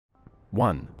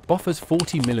1. Boffer's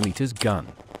 40mm gun.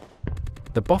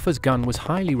 The Boffer's gun was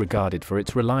highly regarded for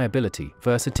its reliability,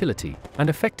 versatility, and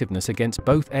effectiveness against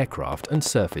both aircraft and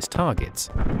surface targets.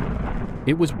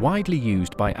 It was widely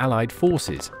used by Allied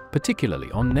forces, particularly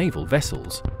on naval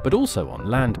vessels, but also on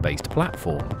land-based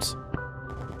platforms.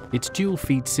 Its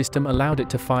dual-feed system allowed it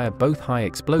to fire both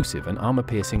high-explosive and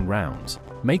armor-piercing rounds,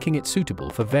 making it suitable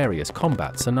for various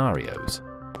combat scenarios.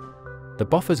 The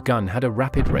Boffer's gun had a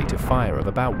rapid rate of fire of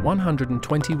about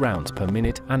 120 rounds per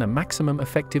minute and a maximum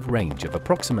effective range of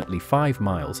approximately 5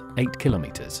 miles, 8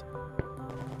 kilometers.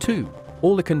 2.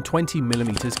 Oerlikon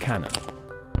 20mm cannon.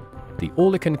 The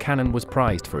Oerlikon cannon was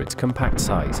prized for its compact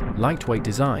size, lightweight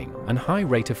design, and high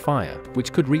rate of fire,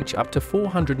 which could reach up to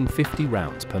 450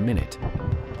 rounds per minute.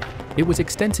 It was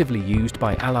extensively used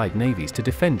by Allied navies to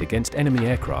defend against enemy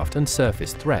aircraft and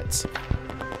surface threats.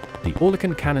 The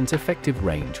Oerlikon cannon's effective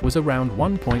range was around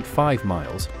 1.5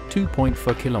 miles,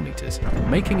 2.4 kilometers,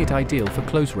 making it ideal for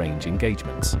close-range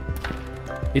engagements.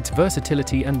 Its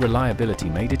versatility and reliability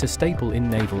made it a staple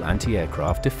in naval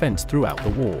anti-aircraft defense throughout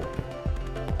the war.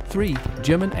 3.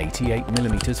 German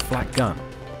 88mm Flak Gun.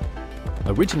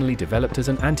 Originally developed as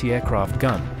an anti-aircraft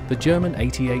gun, the German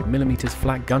 88mm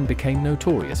Flak Gun became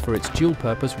notorious for its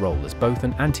dual-purpose role as both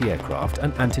an anti-aircraft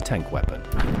and anti-tank weapon.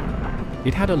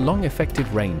 It had a long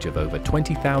effective range of over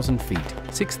 20,000 feet,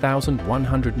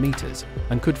 6,100 meters,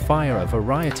 and could fire a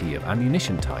variety of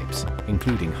ammunition types,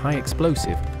 including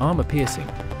high-explosive, armor-piercing,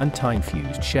 and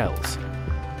time-fused shells.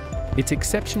 Its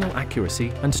exceptional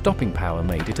accuracy and stopping power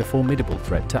made it a formidable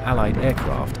threat to Allied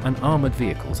aircraft and armored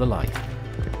vehicles alike.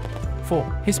 4.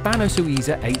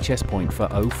 Hispano-Suiza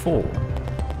HS.404.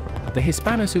 The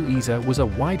Hispano-Suiza was a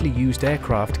widely used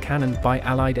aircraft cannon by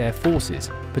Allied air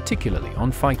forces, particularly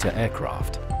on fighter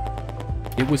aircraft.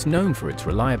 It was known for its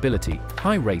reliability,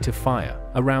 high rate of fire,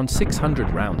 around 600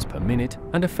 rounds per minute,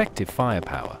 and effective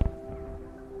firepower.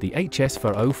 The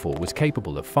HS.404 was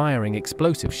capable of firing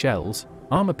explosive shells,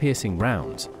 armor-piercing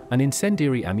rounds, and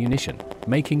incendiary ammunition,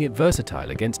 making it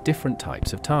versatile against different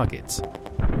types of targets.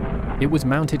 It was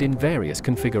mounted in various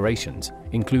configurations,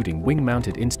 including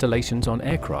wing-mounted installations on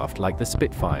aircraft like the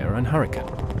Spitfire and Hurricane.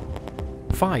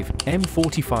 5.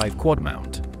 M45 Quad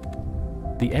Mount.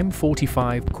 The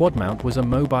M45 Quad Mount was a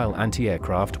mobile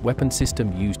anti-aircraft weapon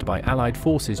system used by Allied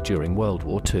forces during World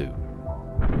War II.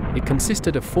 It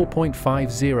consisted of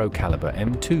 4.50 caliber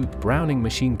M2 Browning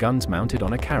machine guns mounted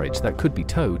on a carriage that could be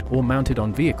towed or mounted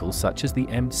on vehicles such as the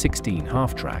M16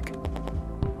 half-track.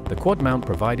 The quad mount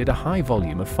provided a high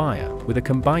volume of fire, with a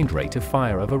combined rate of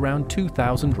fire of around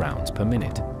 2,000 rounds per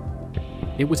minute.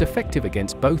 It was effective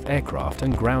against both aircraft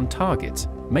and ground targets,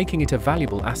 making it a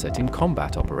valuable asset in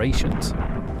combat operations.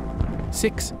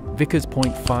 6. Vickers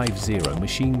 .50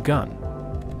 machine gun.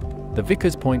 The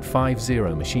Vickers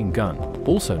 .50 machine gun,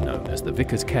 also known as the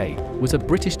Vickers K, was a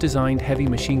British-designed heavy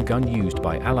machine gun used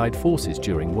by Allied forces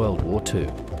during World War II.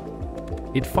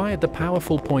 It fired the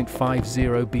powerful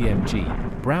 .50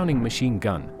 BMG Browning machine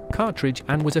gun cartridge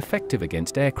and was effective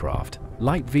against aircraft,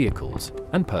 light vehicles,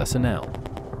 and personnel.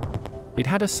 It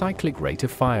had a cyclic rate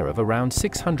of fire of around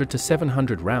 600 to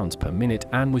 700 rounds per minute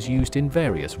and was used in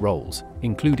various roles,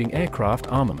 including aircraft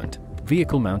armament,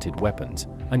 vehicle-mounted weapons,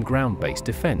 and ground-based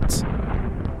defense.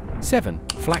 7.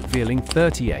 Flak Gun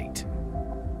 38.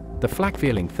 The Flak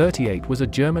Gun 38 was a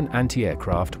German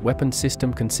anti-aircraft weapon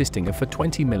system consisting of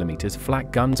 20mm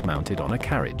flak guns mounted on a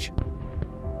carriage.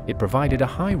 It provided a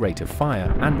high rate of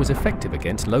fire and was effective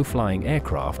against low-flying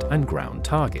aircraft and ground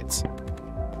targets.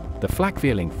 The Flak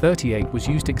Gun 38 was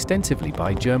used extensively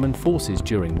by German forces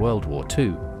during World War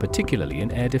II, particularly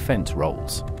in air defense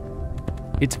roles.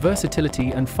 Its versatility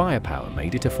and firepower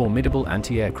made it a formidable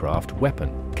anti-aircraft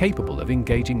weapon, capable of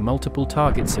engaging multiple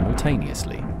targets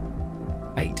simultaneously.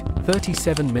 8.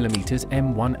 37mm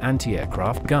M1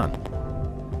 anti-aircraft gun.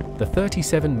 The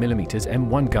 37mm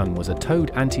M1 gun was a towed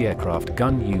anti-aircraft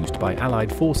gun used by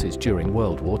Allied forces during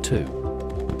World War II.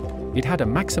 It had a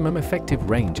maximum effective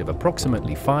range of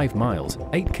approximately 5 miles,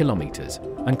 8 kilometers,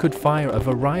 and could fire a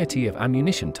variety of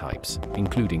ammunition types,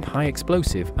 including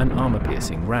high-explosive and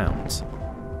armor-piercing rounds.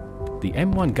 The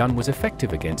M1 gun was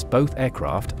effective against both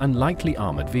aircraft and lightly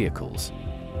armored vehicles.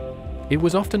 It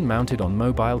was often mounted on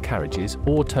mobile carriages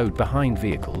or towed behind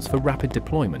vehicles for rapid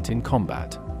deployment in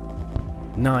combat.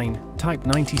 9. Type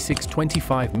 96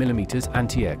 25mm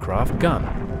anti-aircraft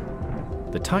gun.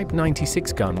 The Type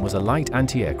 96 gun was a light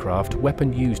anti-aircraft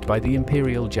weapon used by the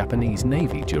Imperial Japanese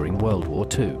Navy during World War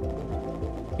II.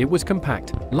 It was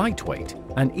compact, lightweight,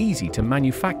 and easy to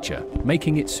manufacture,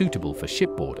 making it suitable for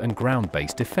shipboard and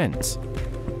ground-based defense.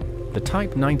 The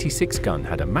Type 96 gun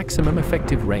had a maximum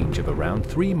effective range of around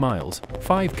 3 miles,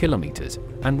 5 kilometers,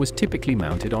 and was typically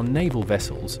mounted on naval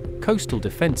vessels, coastal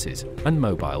defenses, and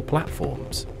mobile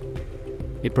platforms.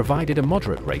 It provided a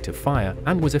moderate rate of fire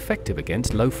and was effective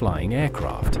against low-flying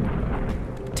aircraft.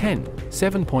 10.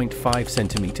 7.5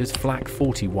 cm Flak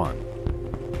 41.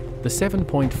 The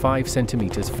 7.5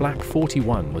 cm Flak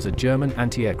 41 was a German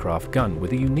anti-aircraft gun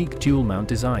with a unique dual-mount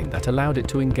design that allowed it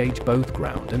to engage both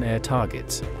ground and air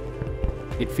targets.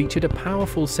 It featured a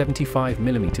powerful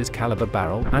 75mm caliber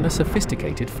barrel and a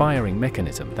sophisticated firing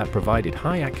mechanism that provided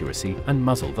high accuracy and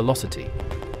muzzle velocity.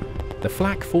 The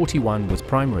Flak 41 was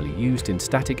primarily used in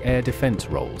static air defense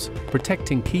roles,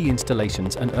 protecting key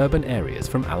installations and urban areas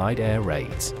from Allied air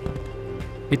raids.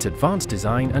 Its advanced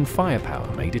design and firepower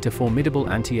made it a formidable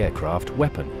anti-aircraft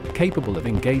weapon, capable of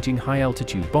engaging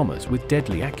high-altitude bombers with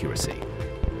deadly accuracy.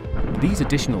 These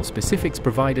additional specifics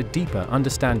provide a deeper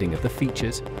understanding of the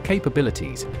features,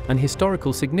 capabilities, and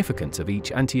historical significance of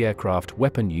each anti-aircraft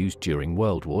weapon used during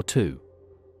World War II.